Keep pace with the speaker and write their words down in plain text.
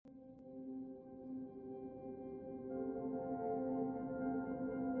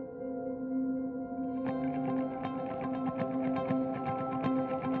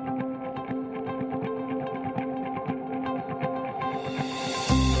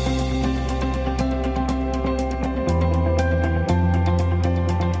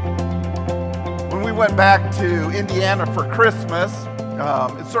went back to Indiana for Christmas.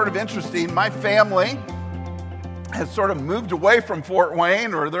 It's sort of interesting. My family has sort of moved away from Fort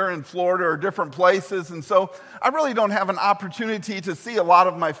Wayne, or they're in Florida or different places, and so I really don't have an opportunity to see a lot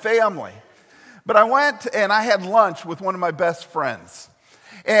of my family. But I went and I had lunch with one of my best friends.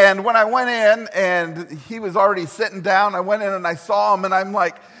 And when I went in and he was already sitting down, I went in and I saw him and I'm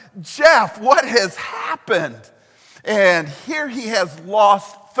like, Jeff, what has happened? And here he has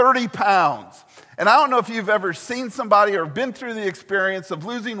lost 30 pounds. And I don't know if you've ever seen somebody or been through the experience of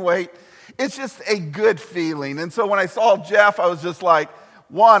losing weight. It's just a good feeling. And so when I saw Jeff, I was just like,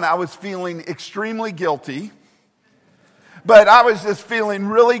 one, I was feeling extremely guilty. But I was just feeling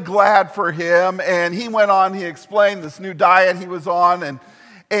really glad for him. And he went on, he explained this new diet he was on.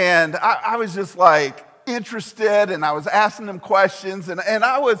 And I was just like interested, and I was asking him questions. And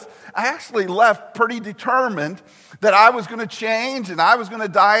I actually left pretty determined that I was going to change, and I was going to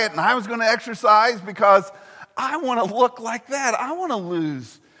diet, and I was going to exercise, because I want to look like that. I want to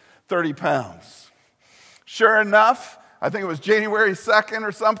lose 30 pounds. Sure enough, I think it was January 2nd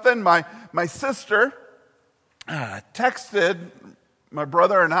or something, my sister texted my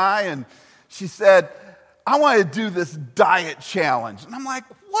brother and I, and she said, I want to do this diet challenge. And I'm like,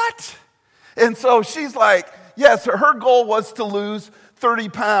 what? And so she's like, yes, her goal was to lose 30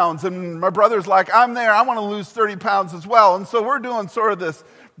 pounds. And my brother's like, I'm there, I want to lose 30 pounds as well. And so we're doing sort of this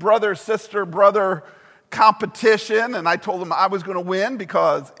brother competition. And I told him I was going to win,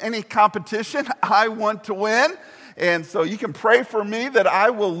 because any competition, I want to win. And so you can pray for me that I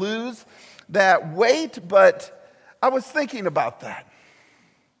will lose that weight. But I was thinking about that.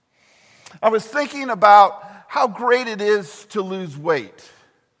 I was thinking about how great it is to lose weight,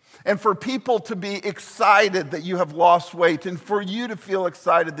 and for people to be excited that you have lost weight, and for you to feel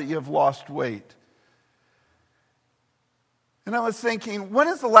excited that you have lost weight. And I was thinking, when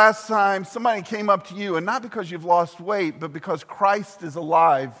is the last time somebody came up to you, and not because you've lost weight, but because Christ is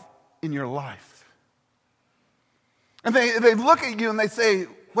alive in your life? And they look at you and they say,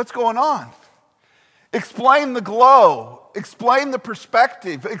 what's going on? Explain the glow. Explain the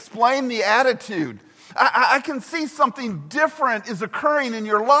perspective. Explain the attitude. I can see something different is occurring in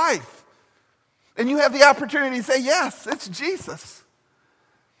your life. And you have the opportunity to say, yes, it's Jesus.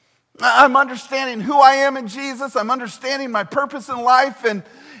 I'm understanding who I am in Jesus. I'm understanding my purpose in life, and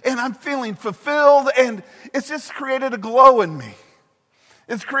I'm feeling fulfilled. And it's just created a glow in me.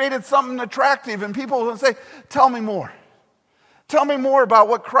 It's created something attractive. And people will say, tell me more. Tell me more about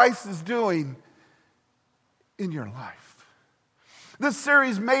what Christ is doing in your life. This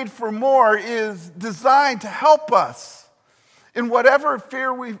series, Made for More, is designed to help us in whatever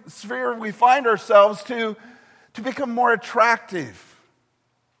sphere we find ourselves to become more attractive,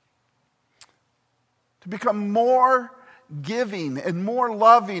 to become more giving and more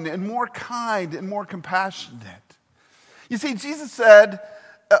loving and more kind and more compassionate. You see, Jesus said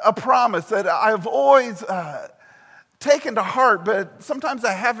a promise that I've always taken to heart, but sometimes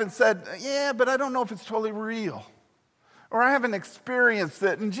I haven't said, yeah, but I don't know if it's totally real. Or I haven't experienced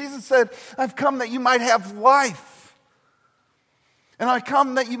it. And Jesus said, I've come that you might have life. And I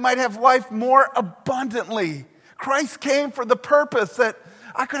come that you might have life more abundantly. Christ came for the purpose that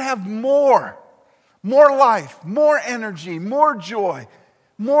I could have more life, more energy, more joy,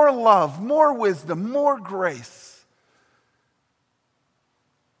 more love, more wisdom, more grace.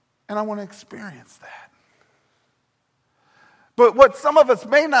 And I want to experience that. But what some of us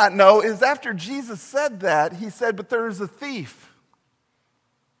may not know is after Jesus said that, he said, but there is a thief.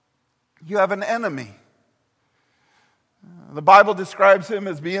 You have an enemy. The Bible describes him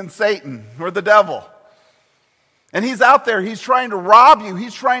as being Satan or the devil. And he's out there, he's trying to rob you.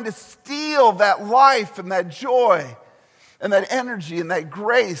 He's trying to steal that life and that joy and that energy and that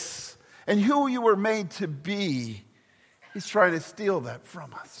grace and who you were made to be. He's trying to steal that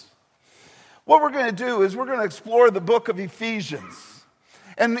from us. What we're going to do is we're going to explore the book of Ephesians.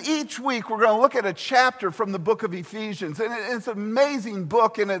 And each week we're going to look at a chapter from the book of Ephesians. And it's an amazing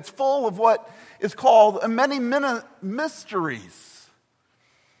book, and it's full of what is called many mysteries.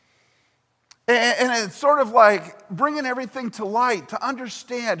 And it's sort of like bringing everything to light to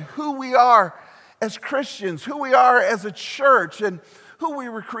understand who we are as Christians, who we are as a church, and who we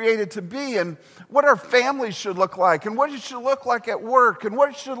were created to be, and what our families should look like, and what it should look like at work, and what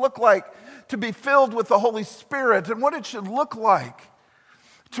it should look like to be filled with the Holy Spirit, and what it should look like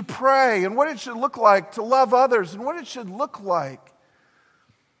to pray, and what it should look like to love others, and what it should look like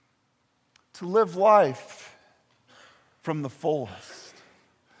to live life from the fullest.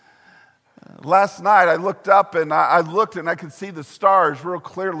 Last night I looked up and I could see the stars real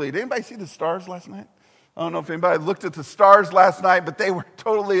clearly. Did anybody see the stars last night? I don't know if anybody looked at the stars last night, but they were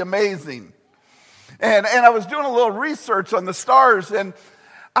totally amazing. And I was doing a little research on the stars, and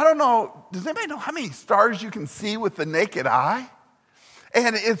I don't know, does anybody know how many stars you can see with the naked eye?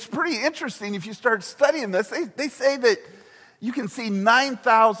 And it's pretty interesting if you start studying this. They say that you can see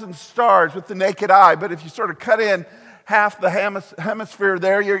 9,000 stars with the naked eye, but if you sort of cut in half the hemisphere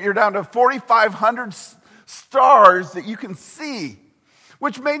there, you're down to 4,500 stars that you can see,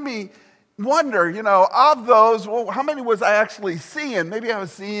 which made me wonder, of those, well, how many was I actually seeing? Maybe I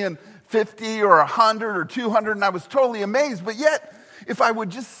was seeing 50 or 100 or 200, and I was totally amazed. But yet, if I would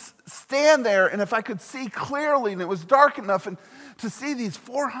just stand there and if I could see clearly and it was dark enough and to see these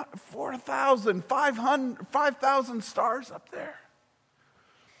 4,000, 5,000 stars up there.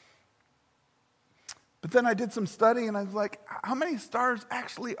 But then I did some study and I was like, how many stars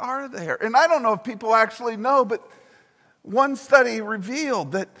actually are there? And I don't know if people actually know, but one study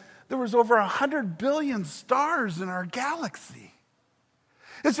revealed that there was over 100 billion stars in our galaxy.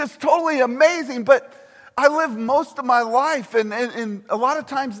 It's just totally amazing, but I live most of my life, and a lot of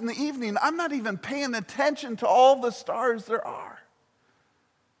times in the evening, I'm not even paying attention to all the stars there are.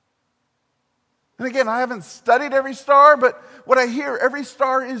 And again, I haven't studied every star, but what I hear, every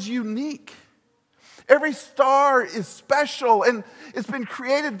star is unique. Every star is special, and it's been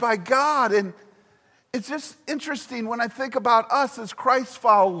created by God. And it's just interesting when I think about us as Christ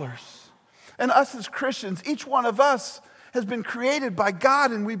followers and us as Christians. Each one of us has been created by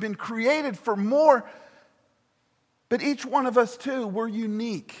God, and we've been created for more. But each one of us, too, we're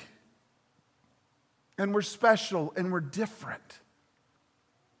unique. And we're special, and we're different.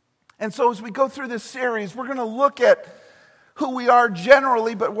 And so as we go through this series, we're going to look at who we are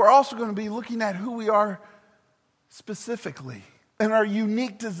generally, but we're also going to be looking at who we are specifically and our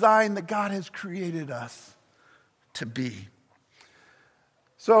unique design that God has created us to be.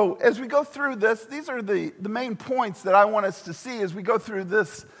 So as we go through this, these are the main points that I want us to see as we go through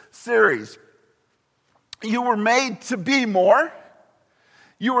this series. You were made to be more,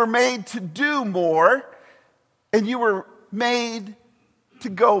 you were made to do more, and you were made to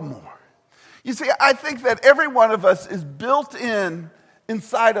go more. You see, I think that every one of us is built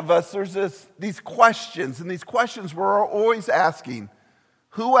inside of us. There's these questions, and these questions we're always asking.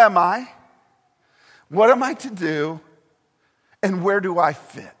 Who am I? What am I to do? And where do I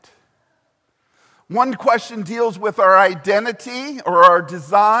fit? One question deals with our identity or our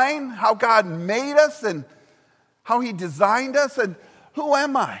design, how God made us and how He designed us, and who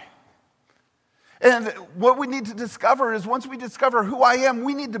am I? And what we need to discover is once we discover who I am,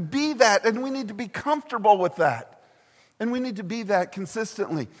 we need to be that, and we need to be comfortable with that. And we need to be that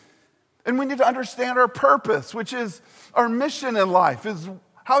consistently. And we need to understand our purpose, which is our mission in life, is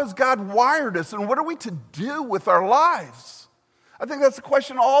how has God wired us, and what are we to do with our lives? I think that's the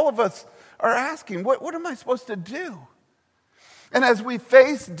question all of us are asking. What am I supposed to do? And as we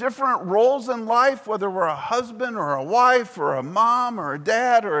face different roles in life, whether we're a husband or a wife or a mom or a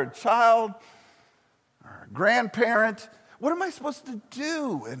dad or a child or a grandparent, what am I supposed to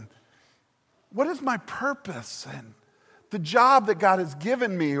do? And what is my purpose? And the job that God has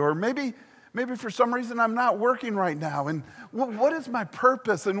given me, or maybe for some reason I'm not working right now. And what is my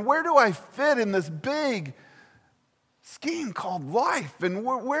purpose? And where do I fit in this big scheme called life? And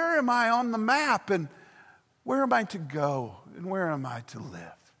where am I on the map? And where am I to go? And where am I to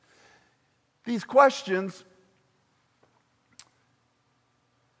live? These questions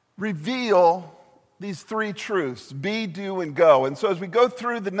reveal these three truths: be, do, and go. And so as we go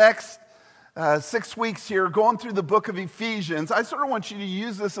through the next 6 weeks here, going through the book of Ephesians, I sort of want you to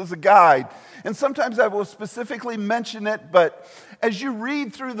use this as a guide. And sometimes I will specifically mention it, but as you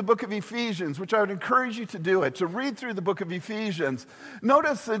read through the book of Ephesians, which I would encourage you to do it, to read through the book of Ephesians,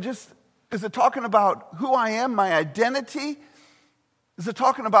 notice is it talking about who I am, my identity? Is it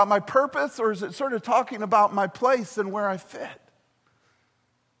talking about my purpose, or is it sort of talking about my place and where I fit?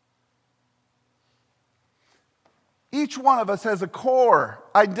 Each one of us has a core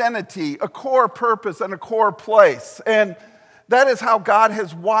identity, a core purpose, and a core place. And that is how God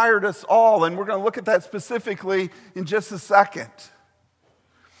has wired us all. And we're going to look at that specifically in just a second.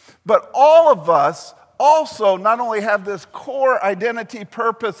 But all of us also not only have this core identity,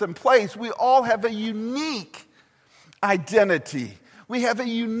 purpose, and place, we all have a unique identity. We have a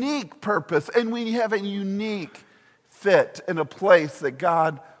unique purpose, and we have a unique fit in a place that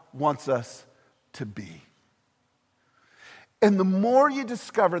God wants us to be. And the more you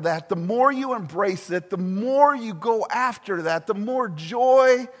discover that, the more you embrace it, the more you go after that, the more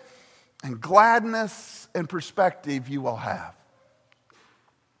joy and gladness and perspective you will have.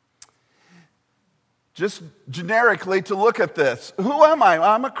 Just generically to look at this, who am I?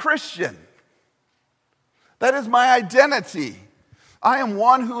 I'm a Christian. That is my identity. I am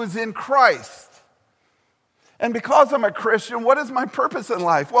one who is in Christ. And because I'm a Christian, what is my purpose in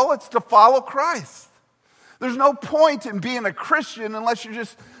life? Well, it's to follow Christ. There's no point in being a Christian unless you're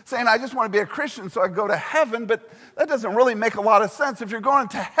just saying, I just want to be a Christian so I go to heaven, but that doesn't really make a lot of sense. If you're going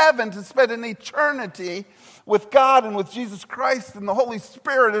to heaven to spend an eternity with God and with Jesus Christ and the Holy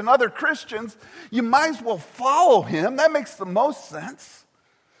Spirit and other Christians, you might as well follow him. That makes the most sense.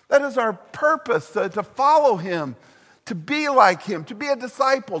 That is our purpose, to follow him, to be like him, to be a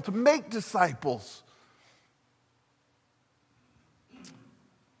disciple, to make disciples.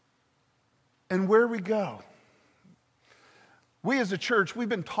 And where we go. We as a church, we've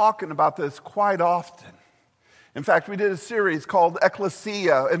been talking about this quite often. In fact, we did a series called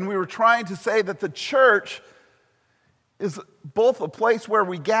Ecclesia, and we were trying to say that the church is both a place where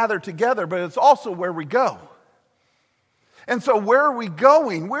we gather together, but it's also where we go. And so where are we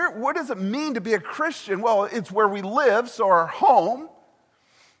going? What does it mean to be a Christian? Well, it's where we live, so our home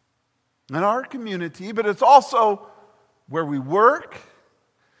and our community, but it's also where we work,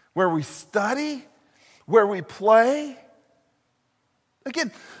 where we study, where we play.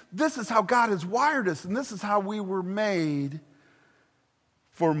 Again, this is how God has wired us, and this is how we were made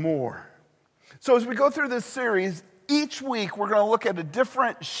for more. So as we go through this series, each week we're going to look at a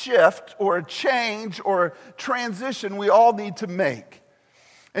different shift or a change or a transition we all need to make.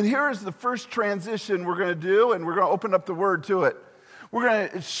 And here is the first transition we're going to do, and we're going to open up the word to it. We're going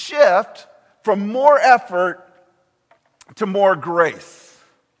to shift from more effort to more grace.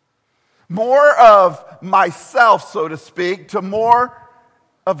 More of myself, so to speak, to more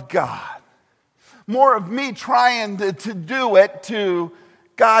of God. More of me trying to do it to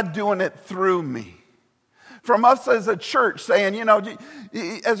God doing it through me. From us as a church saying,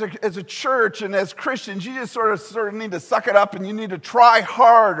 as a church and as Christians, you just sort of need to suck it up and you need to try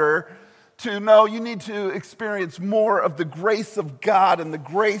harder to know you need to experience more of the grace of God and the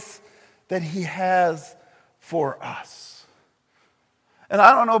grace that he has for us. And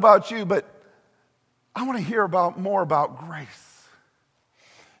I don't know about you, but I want to hear more about grace.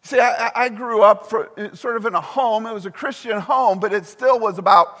 See, I grew up sort of in a home. It was a Christian home, but it still was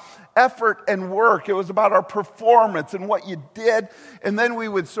about effort and work. It was about our performance and what you did. And then we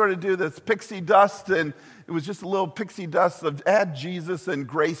would sort of do this pixie dust, and it was just a little pixie dust of add Jesus and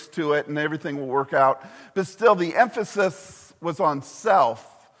grace to it, and everything will work out. But still, the emphasis was on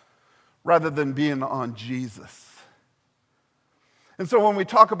self rather than being on Jesus. And so when we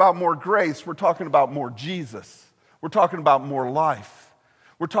talk about more grace, we're talking about more Jesus. We're talking about more life.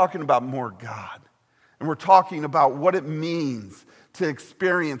 We're talking about more God. And we're talking about what it means to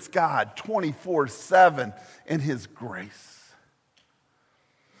experience God 24/7 in his grace.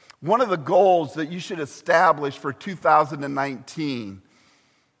 One of the goals that you should establish for 2019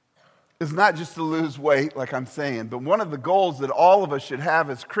 is not just to lose weight, like I'm saying, but one of the goals that all of us should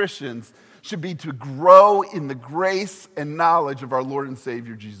have as Christians should be to grow in the grace and knowledge of our Lord and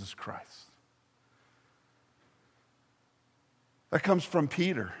Savior, Jesus Christ. That comes from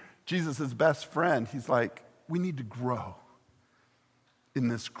Peter, Jesus' best friend. He's like, we need to grow in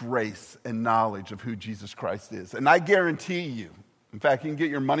this grace and knowledge of who Jesus Christ is. And I guarantee you, in fact, you can get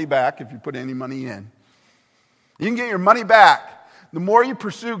your money back if you put any money in. You can get your money back. The more you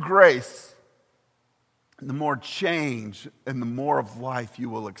pursue grace, the more change and the more of life you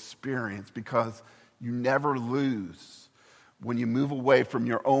will experience, because you never lose when you move away from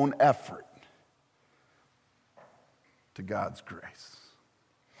your own effort to God's grace.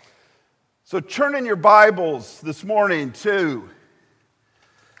 So turn in your Bibles this morning to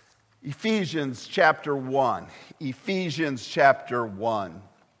Ephesians chapter 1. Ephesians chapter 1.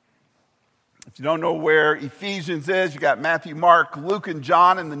 If you don't know where Ephesians is, you got Matthew, Mark, Luke, and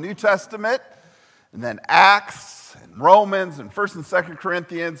John in the New Testament, and then Acts and Romans and 1st and 2nd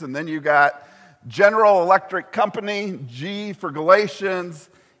Corinthians, and then you got General Electric Company, G for Galatians,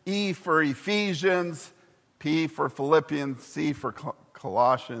 E for Ephesians, P for Philippians, C for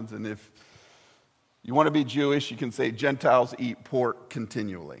Colossians, and if you want to be Jewish, you can say Gentiles eat pork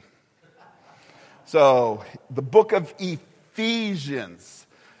continually. So, the book of Ephesians.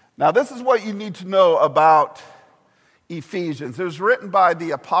 Now, this is what you need to know about Ephesians. It was written by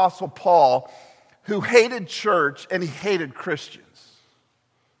the Apostle Paul, who hated church and he hated Christians.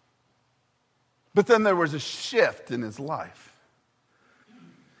 But then there was a shift in his life.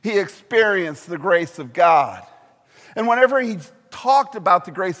 He experienced the grace of God. And whenever he talked about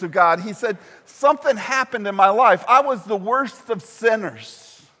the grace of God, he said, something happened in my life. I was the worst of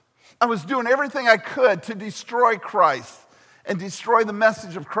sinners. I was doing everything I could to destroy Christ and destroy the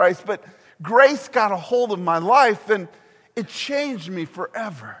message of Christ, but grace got a hold of my life and it changed me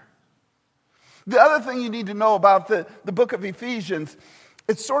forever. The other thing you need to know about the book of Ephesians,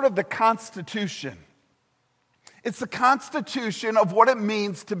 it's sort of the constitution It's the constitution of what it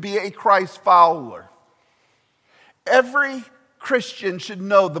means to be a Christ follower. Every Christian should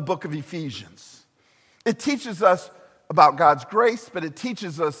know the book of Ephesians. It teaches us about God's grace, but it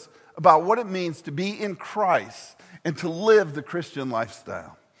teaches us about what it means to be in Christ and to live the Christian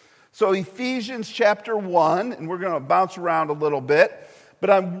lifestyle. So Ephesians chapter 1, and we're going to bounce around a little bit, but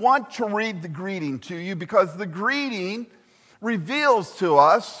I want to read the greeting to you because the greeting reveals to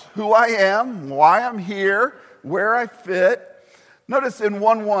us who I am, why I'm here, where I fit. Notice in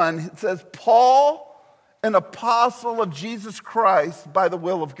 1:1, it says, Paul, an apostle of Jesus Christ by the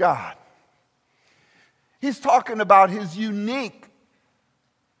will of God. He's talking about his unique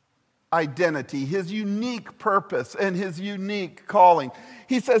identity, his unique purpose, and his unique calling.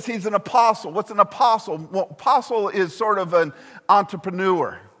 He says he's an apostle. What's an apostle? Well, apostle is sort of an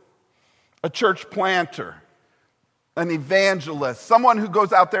entrepreneur, a church planter, an evangelist, someone who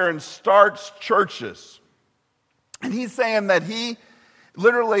goes out there and starts churches. And he's saying that he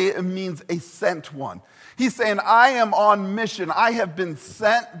literally means a sent one. He's saying, I am on mission. I have been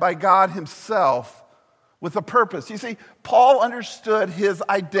sent by God himself with a purpose. You see, Paul understood his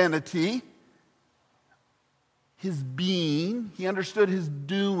identity, his being. He understood his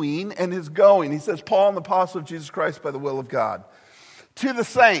doing and his going. He says, Paul, an apostle of Jesus Christ by the will of God. To the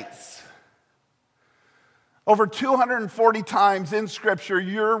saints, over 240 times in Scripture,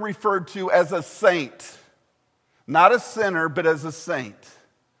 you're referred to as a saint. Not a sinner, but as a saint.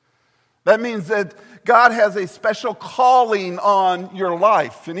 That means that God has a special calling on your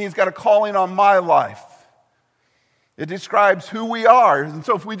life, and he's got a calling on my life. It describes who we are. And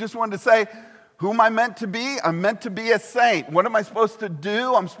so if we just wanted to say, who am I meant to be? I'm meant to be a saint. What am I supposed to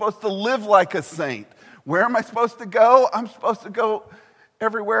do? I'm supposed to live like a saint. Where am I supposed to go? I'm supposed to go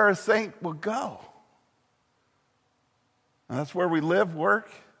everywhere a saint will go. And that's where we live,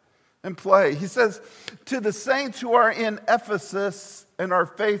 work, and play. He says, to the saints who are in Ephesus and are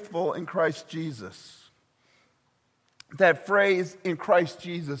faithful in Christ Jesus. That phrase, in Christ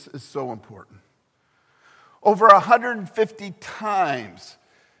Jesus, is so important. Over 150 times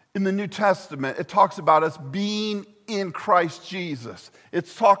in the New Testament, it talks about us being in Christ Jesus.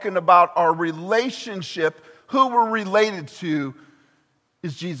 It's talking about our relationship. Who we're related to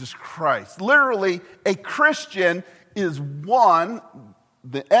is Jesus Christ. Literally, a Christian is one.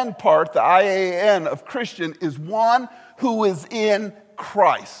 The end part, the IAN of Christian, is one who is in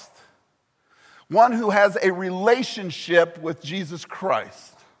Christ. One who has a relationship with Jesus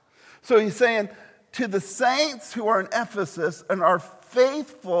Christ. So he's saying, to the saints who are in Ephesus and are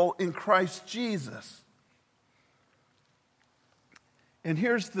faithful in Christ Jesus. And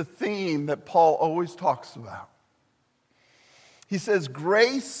here's the theme that Paul always talks about. He says,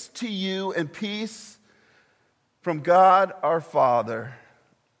 grace to you and peace from God our Father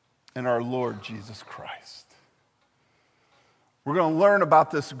and our Lord Jesus Christ. We're going to learn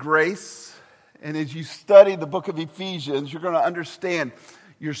about this grace, and as you study the book of Ephesians, you're going to understand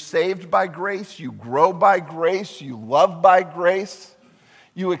you're saved by grace, you grow by grace, you love by grace,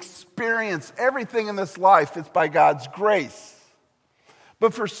 you experience everything in this life. It's by God's grace.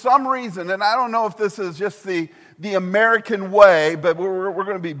 But for some reason, and I don't know if this is just the American way, but we're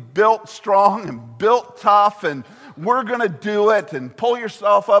going to be built strong and built tough, and we're going to do it, and pull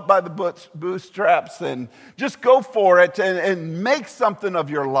yourself up by the bootstraps and just go for it and make something of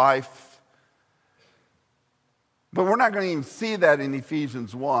your life. But we're not going to even see that in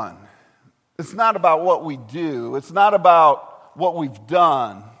Ephesians 1. It's not about what we do. It's not about what we've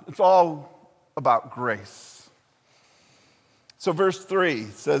done. It's all about grace. So verse 3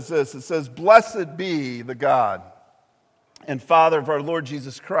 says this. It says, blessed be the God and Father of our Lord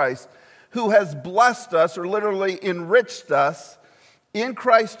Jesus Christ, who has blessed us, or literally enriched us, in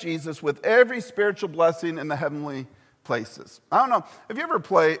Christ Jesus with every spiritual blessing in the heavenly places. I don't know, have you ever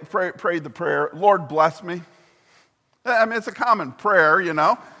prayed the prayer, Lord bless me? I mean, it's a common prayer, you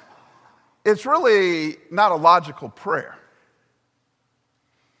know. It's really not a logical prayer.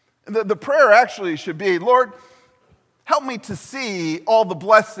 The prayer actually should be, Lord, help me to see all the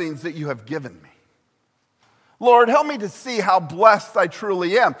blessings that you have given me. Lord, help me to see how blessed I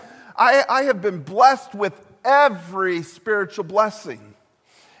truly am. I have been blessed with every spiritual blessing.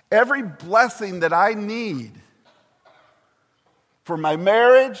 Every blessing that I need for my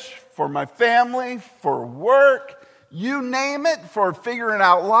marriage, for my family, for work, you name it, for figuring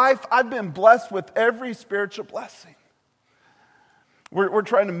out life. I've been blessed with every spiritual blessing. We're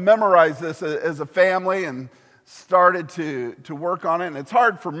trying to memorize this as a family and started to work on it. And it's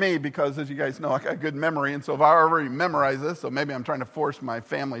hard for me because, as you guys know, I got good memory. And so if I already memorize this, so maybe I'm trying to force my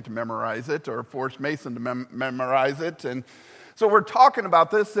family to memorize it or force Mason to memorize it. And so we're talking about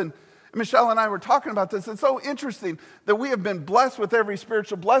this. And Michelle and I were talking about this. It's so interesting that we have been blessed with every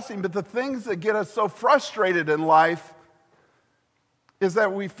spiritual blessing, but the things that get us so frustrated in life is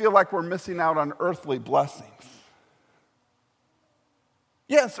that we feel like we're missing out on earthly blessings.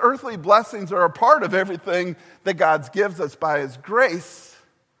 Yes, earthly blessings are a part of everything that God gives us by His grace.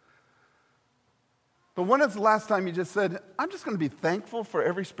 But when is the last time you just said, I'm just going to be thankful for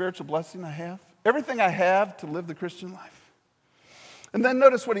every spiritual blessing I have, everything I have to live the Christian life? And then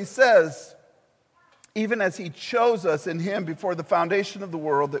notice what he says, even as He chose us in Him before the foundation of the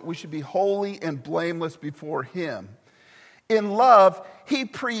world, that we should be holy and blameless before Him. In love, He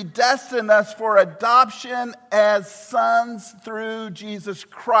predestined us for adoption as sons through Jesus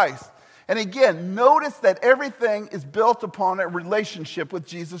Christ. And again, notice that everything is built upon a relationship with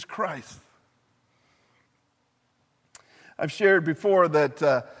Jesus Christ. I've shared before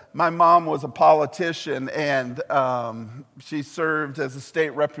that my mom was a politician, and she served as a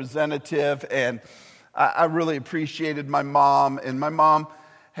state representative, and I really appreciated my mom. And my mom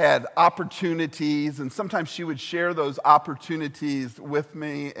had opportunities, and sometimes she would share those opportunities with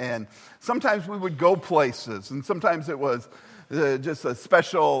me, and sometimes we would go places, and sometimes it was just a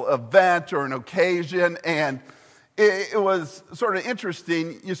special event or an occasion, and it was sort of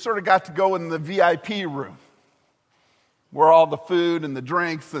interesting. You sort of got to go in the VIP room, where all the food and the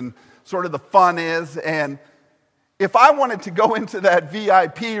drinks and sort of the fun is. And if I wanted to go into that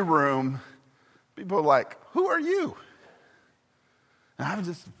VIP room, people were like, who are you? And I would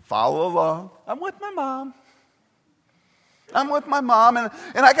just follow along. I'm with my mom. I'm with my mom. And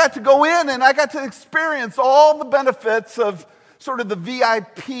I got to go in and I got to experience all the benefits of sort of the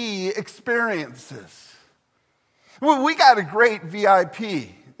VIP experiences. Well, we got a great VIP,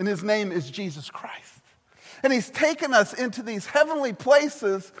 and his name is Jesus Christ. And He's taken us into these heavenly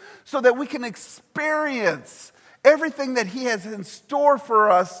places so that we can experience everything that He has in store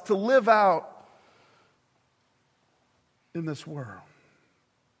for us to live out in this world.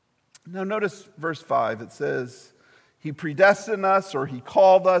 Now notice verse 5. It says, He predestined us, or He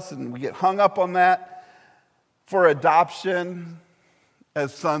called us, and we get hung up on that, for adoption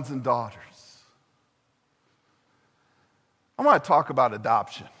as sons and daughters. I want to talk about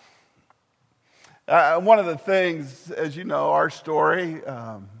adoption. One of the things, as you know, our story,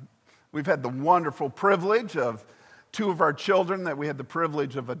 we've had the wonderful privilege of two of our children that we had the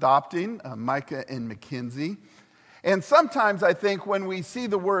privilege of adopting, Micah and Mackenzie. And sometimes I think when we see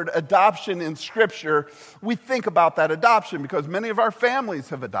the word adoption in Scripture, we think about that adoption because many of our families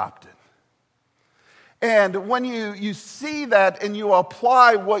have adopted. And when you see that and you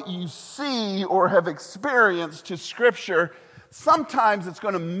apply what you see or have experienced to Scripture, sometimes it's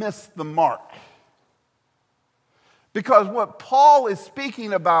going to miss the mark. Because what Paul is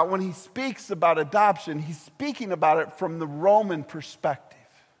speaking about when he speaks about adoption, he's speaking about it from the Roman perspective.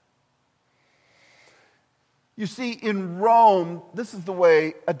 You see, in Rome, this is the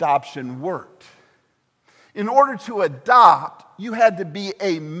way adoption worked. In order to adopt, you had to be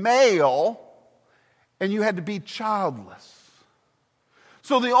a male and you had to be childless.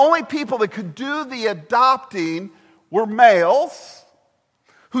 So the only people that could do the adopting were males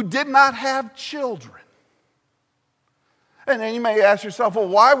who did not have children. And then you may ask yourself,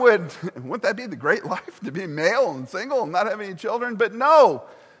 well, wouldn't that be the great life, to be male and single and not have any children? But no,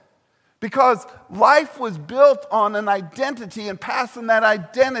 because life was built on an identity and passing that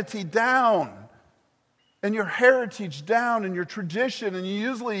identity down, and your heritage down, and your tradition, and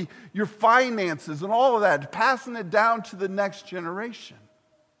usually your finances and all of that, passing it down to the next generation.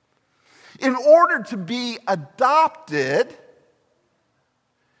 In order to be adopted,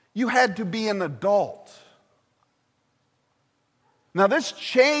 you had to be an adult. Now, this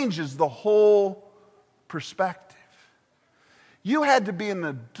changes the whole perspective. You had to be an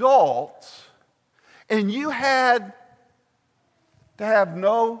adult, and you had to have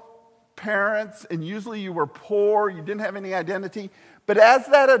no parents, and usually you were poor, you didn't have any identity. But as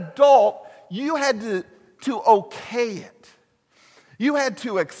that adult, you had to okay it. You had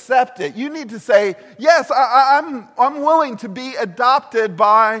to accept it. You need to say, yes, I'm willing to be adopted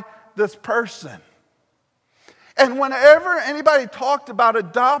by this person. And whenever anybody talked about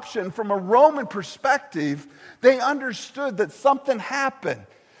adoption from a Roman perspective, they understood that something happened.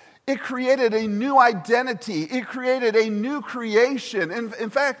 It created a new identity. It created a new creation. In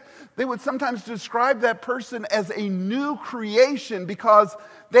fact, they would sometimes describe that person as a new creation because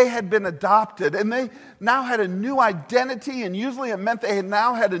they had been adopted. And they now had a new identity, and usually it meant they had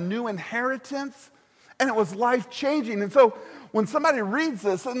now had a new inheritance, and it was life-changing. And so when somebody reads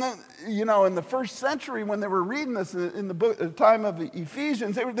this, and then, in the first century when they were reading this in the book, the time of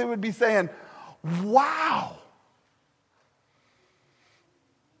Ephesians, they would be saying, wow.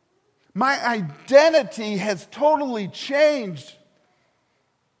 My identity has totally changed.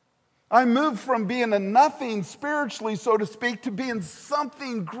 I moved from being a nothing spiritually, so to speak, to being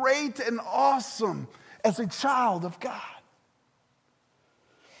something great and awesome as a child of God.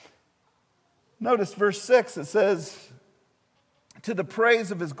 Notice verse 6, it says, to the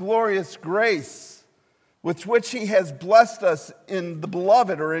praise of his glorious grace, with which he has blessed us in the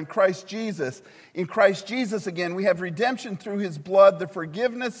beloved, or in Christ Jesus. In Christ Jesus, again, we have redemption through his blood, the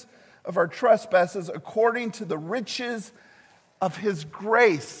forgiveness of our trespasses, according to the riches of his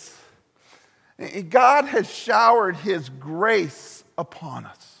grace. God has showered his grace upon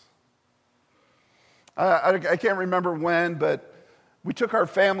us. I can't remember when, but we took our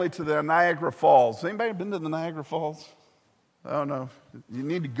family to the Niagara Falls. Anybody been to the Niagara Falls? I don't know. You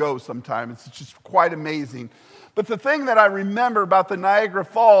need to go sometime. It's just quite amazing. But the thing that I remember about the Niagara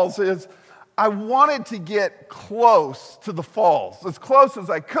Falls is I wanted to get close to the falls, as close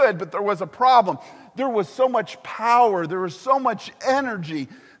as I could, but there was a problem. There was so much power. There was so much energy.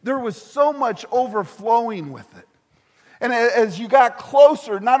 There was so much overflowing with it. And as you got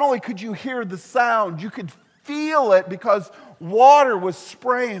closer, not only could you hear the sound, you could feel it because water was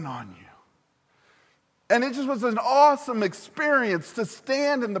spraying on you. And it just was an awesome experience to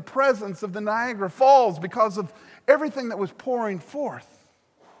stand in the presence of the Niagara Falls because of everything that was pouring forth.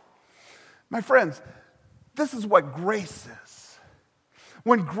 My friends, this is what grace is.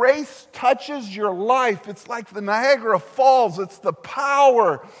 When grace touches your life, it's like the Niagara Falls. It's the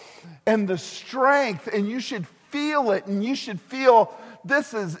power and the strength, and you should feel it, and you should feel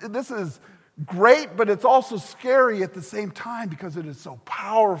this is great, but it's also scary at the same time because it is so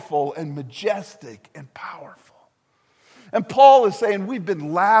powerful and majestic and powerful. And Paul is saying we've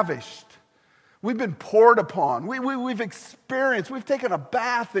been lavished. We've been poured upon. We've experienced, we've taken a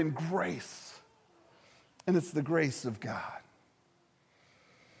bath in grace. And it's the grace of God.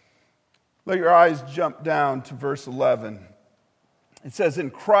 Let your eyes jump down to verse 11. It says,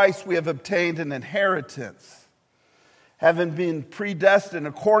 in Christ we have obtained an inheritance, having been predestined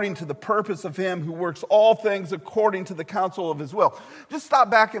according to the purpose of him who works all things according to the counsel of his will. Just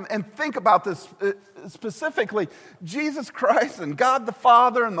stop back and think about this specifically. Jesus Christ and God the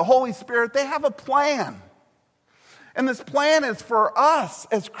Father and the Holy Spirit, they have a plan. And this plan is for us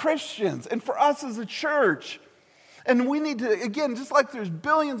as Christians and for us as a church. And we need to, again, just like there's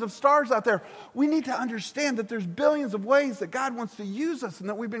billions of stars out there, we need to understand that there's billions of ways that God wants to use us and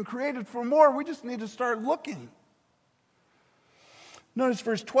that we've been created for more. We just need to start looking. Notice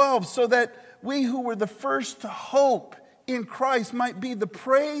verse 12, so that we who were the first to hope in Christ might be the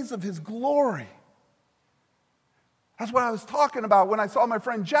praise of his glory. That's what I was talking about when I saw my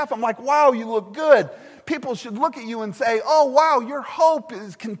friend Jeff. I'm like, wow, you look good. People should look at you and say, oh, wow, your hope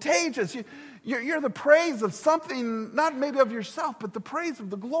is contagious. You're the praise of something, not maybe of yourself, but the praise of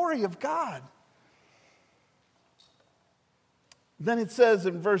the glory of God. Then it says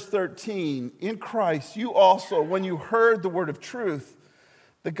in verse 13, in Christ you also, when you heard the word of truth,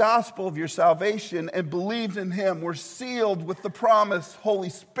 the gospel of your salvation, and believed in him, were sealed with the promised Holy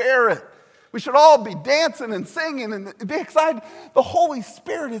Spirit. We should all be dancing and singing and be excited. The Holy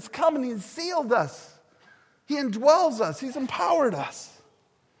Spirit has come and he's sealed us. He indwells us. He's empowered us.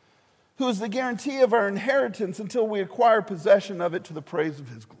 Who is the guarantee of our inheritance until we acquire possession of it to the praise of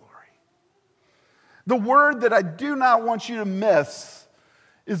his glory. The word that I do not want you to miss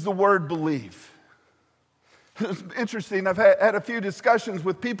is the word believe. It's interesting. I've had a few discussions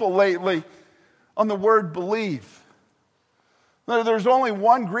with people lately on the word believe. There's only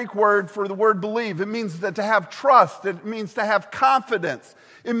one Greek word for the word believe. It means that to have trust. It means to have confidence.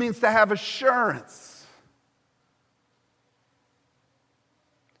 It means to have assurance.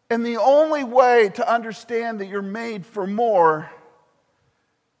 And the only way to understand that you're made for more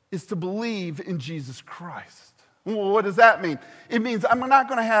is to believe in Jesus Christ. Well, what does that mean? It means I'm not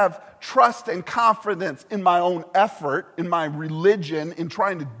going to have trust and confidence in my own effort, in my religion, in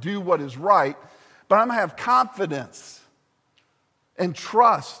trying to do what is right, but I'm going to have confidence and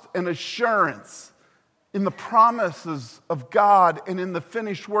trust and assurance in the promises of God and in the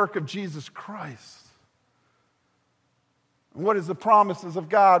finished work of Jesus Christ. And what is the promises of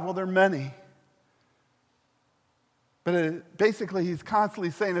God? Well, there are many. But basically, he's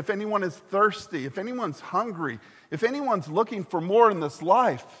constantly saying, if anyone is thirsty, if anyone's hungry, if anyone's looking for more in this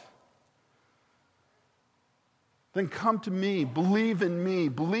life, then come to me, believe in me,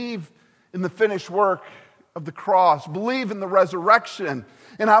 believe in the finished work of the cross, believe in the resurrection,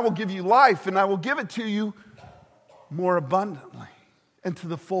 and I will give you life, and I will give it to you more abundantly and to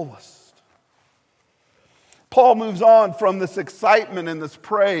the fullest. Paul moves on from this excitement and this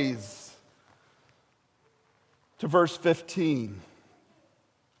praise to verse 15.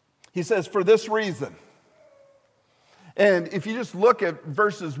 He says, for this reason. And if you just look at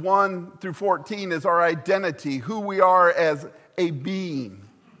verses 1 through 14 as our identity, who we are as a being.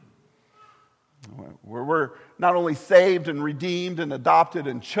 We're not only saved and redeemed and adopted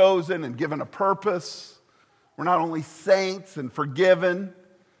and chosen and given a purpose. We're not only saints and forgiven,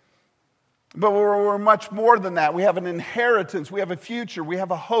 but we're much more than that. We have an inheritance. We have a future. We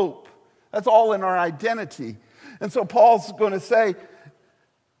have a hope. That's all in our identity. And so Paul's going to say,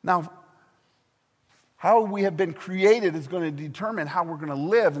 now, how we have been created is going to determine how we're going to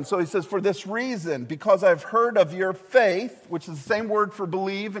live. And so he says, for this reason, because I've heard of your faith, which is the same word for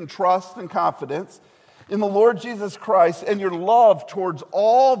believe and trust and confidence, in the Lord Jesus Christ, and your love towards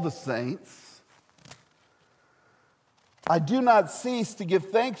all the saints, I do not cease to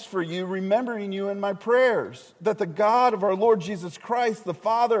give thanks for you, remembering you in my prayers, that the God of our Lord Jesus Christ, the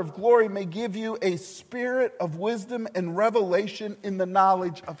Father of glory, may give you a spirit of wisdom and revelation in the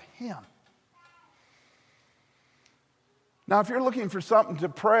knowledge of him. Now, if you're looking for something to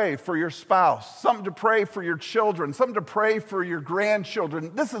pray for your spouse, something to pray for your children, something to pray for your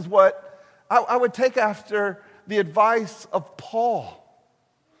grandchildren, this is what I would take after the advice of Paul.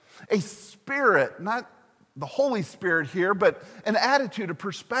 A spirit, not the Holy Spirit here, but an attitude, a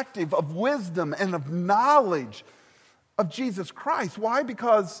perspective of wisdom and of knowledge of Jesus Christ. Why?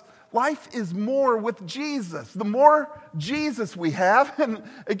 Because life is more with Jesus. The more Jesus we have, and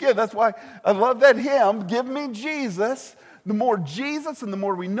again, that's why I love that hymn, Give Me Jesus. The more Jesus and the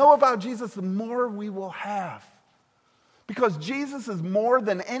more we know about Jesus, the more we will have. Because Jesus is more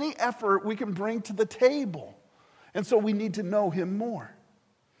than any effort we can bring to the table. And so we need to know him more.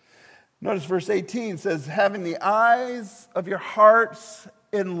 Notice verse 18 says, having the eyes of your hearts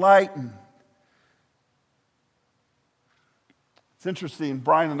enlightened. It's interesting,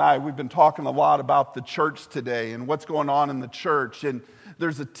 Brian and I, we've been talking a lot about the church today and what's going on in the church. And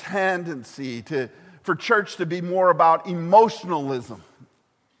there's a tendency for church to be more about emotionalism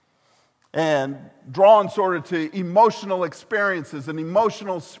and drawn sort of to emotional experiences and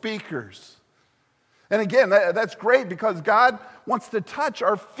emotional speakers. And again, that's great because God wants to touch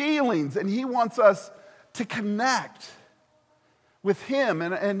our feelings and he wants us to connect with him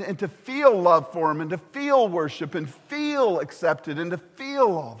and to feel love for him and to feel worship and feel accepted and to feel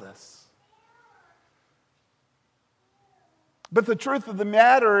all this. But the truth of the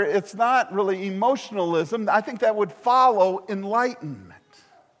matter, it's not really emotionalism. I think that would follow enlightenment.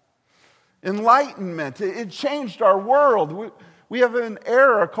 Enlightenment, it changed our world. We have an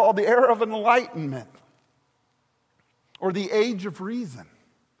era called the era of enlightenment, or the age of reason,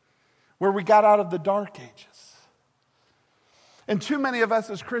 where we got out of the dark ages. And too many of us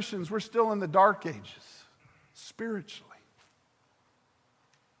as Christians, we're still in the dark ages, spiritually.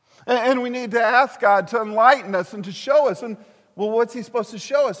 And we need to ask God to enlighten us and to show us. And well, what's he supposed to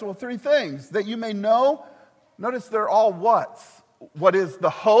show us? Well, three things. That you may know, notice they're all what's. What is the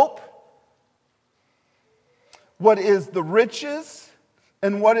hope? What is the riches?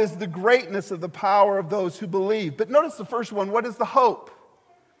 And what is the greatness of the power of those who believe? But notice the first one, what is the hope?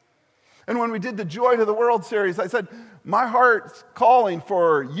 And when we did the Joy to the World series, I said, my heart's calling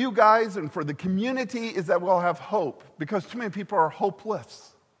for you guys and for the community is that we'll have hope, because too many people are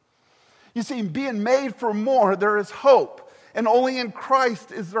hopeless. You see, being made for more, there is hope. And only in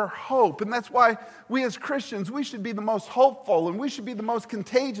Christ is there hope. And that's why we as Christians, we should be the most hopeful and we should be the most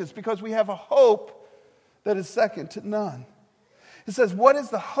contagious, because we have a hope that is second to none. It says, what is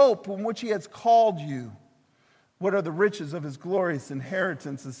the hope in which he has called you? What are the riches of his glorious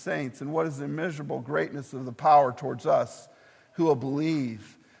inheritance as saints? And what is the immeasurable greatness of the power towards us who will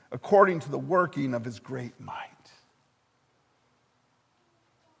believe according to the working of his great might?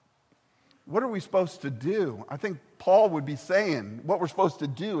 What are we supposed to do? I think Paul would be saying what we're supposed to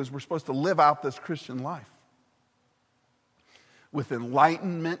do is we're supposed to live out this Christian life with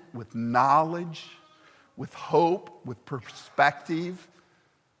enlightenment, with knowledge, with hope, with perspective.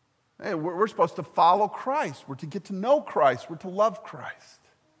 Hey, we're supposed to follow Christ. We're to get to know Christ. We're to love Christ.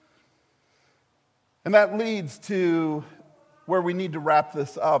 And that leads to where we need to wrap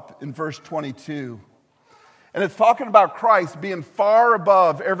this up in verse 22. And it's talking about Christ being far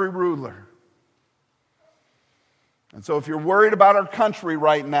above every ruler. And so if you're worried about our country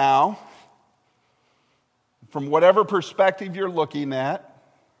right now, from whatever perspective you're looking at,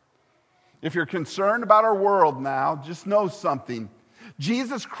 if you're concerned about our world now, just know something.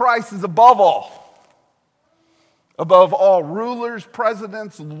 Jesus Christ is above all. Above all rulers,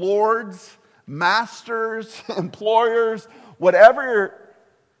 presidents, lords, masters, employers, whatever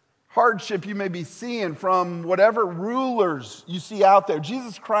hardship you may be seeing from whatever rulers you see out there,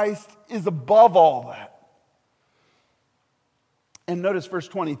 Jesus Christ is above all that. And notice verse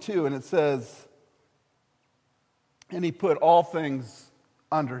 22, and it says, and he put all things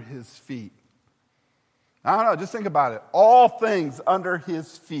under his feet. I don't know, just think about it. All things under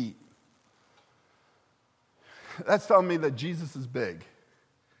his feet. That's telling me that Jesus is big.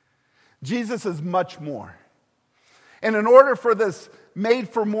 Jesus is much more. And in order for this Made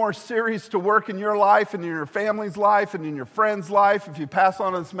for More series to work in your life and in your family's life and in your friend's life, if you pass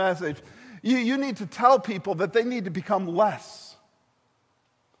on this message, you need to tell people that they need to become less.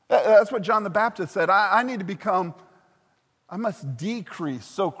 That's what John the Baptist said. I must decrease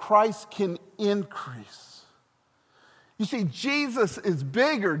so Christ can increase. You see, Jesus is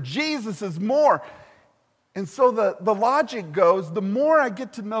bigger. Jesus is more. And so the logic goes, the more I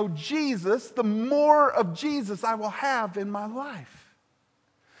get to know Jesus, the more of Jesus I will have in my life.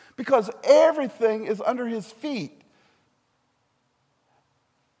 Because everything is under his feet.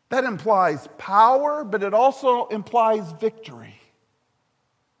 That implies power, but it also implies victory.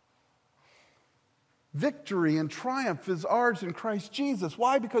 Victory and triumph is ours in Christ Jesus.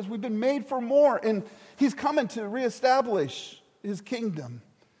 Why? Because we've been made for more, and he's coming to reestablish his kingdom.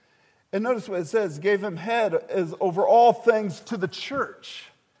 And notice what it says, gave him head as over all things to the church.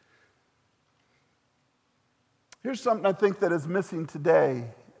 Here's something I think that is missing today,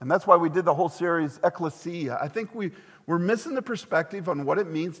 and that's why we did the whole series, Ecclesia. I think we're missing the perspective on what it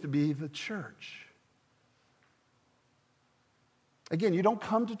means to be the church. Again, you don't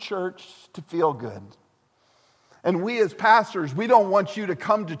come to church to feel good. And we as pastors, we don't want you to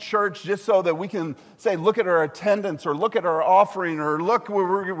come to church just so that we can say, look at our attendance or look at our offering or look,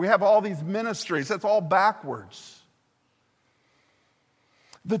 we have all these ministries. That's all backwards.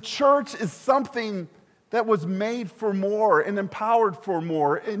 The church is something that was made for more and empowered for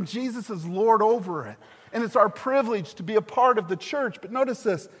more, and Jesus is Lord over it. And it's our privilege to be a part of the church. But notice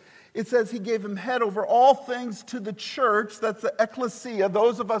this. It says he gave him head over all things to the church. That's the ecclesia,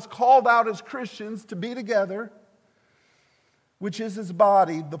 those of us called out as Christians to be together, which is his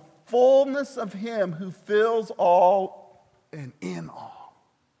body, the fullness of him who fills all and in all.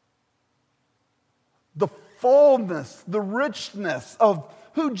 The fullness, the richness of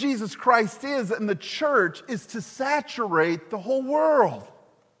who Jesus Christ is and the church is to saturate the whole world.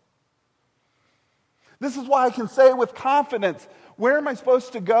 This is why I can say with confidence, where am I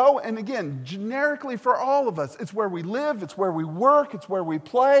supposed to go? And again, generically for all of us, it's where we live, it's where we work, it's where we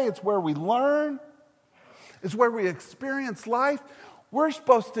play, it's where we learn. It's where we experience life. We're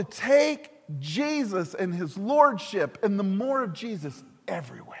supposed to take Jesus and his lordship and the more of Jesus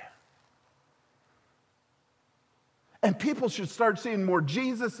everywhere. And people should start seeing more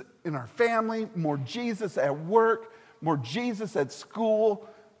Jesus in our family, more Jesus at work, more Jesus at school,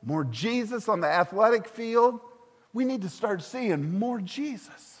 more Jesus on the athletic field. We need to start seeing more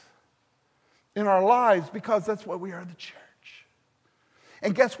Jesus in our lives because that's what we are, the church.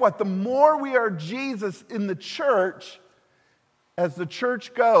 And guess what? The more we are Jesus in the church, as the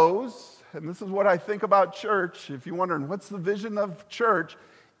church goes, and this is what I think about church, if you're wondering what's the vision of church,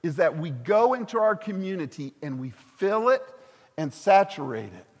 is that we go into our community and we fill it and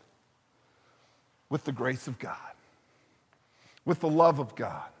saturate it with the grace of God, with the love of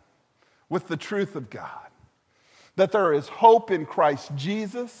God, with the truth of God. That there is hope in Christ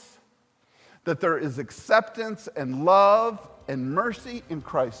Jesus, that there is acceptance and love and mercy in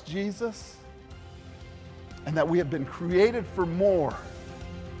Christ Jesus, and that we have been created for more.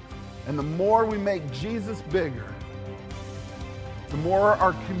 And the more we make Jesus bigger, the more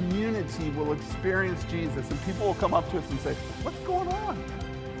our community will experience Jesus. And people will come up to us and say, what's going on?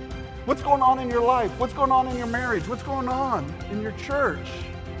 What's going on in your life? What's going on in your marriage? What's going on in your church?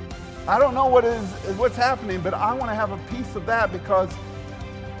 I don't know what's happening, but I want to have a piece of that because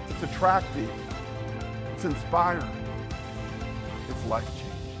it's attractive, it's inspiring, it's life-changing.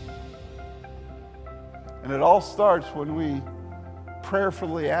 And it all starts when we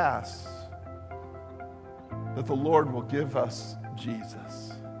prayerfully ask that the Lord will give us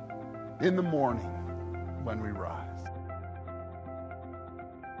Jesus in the morning when we rise.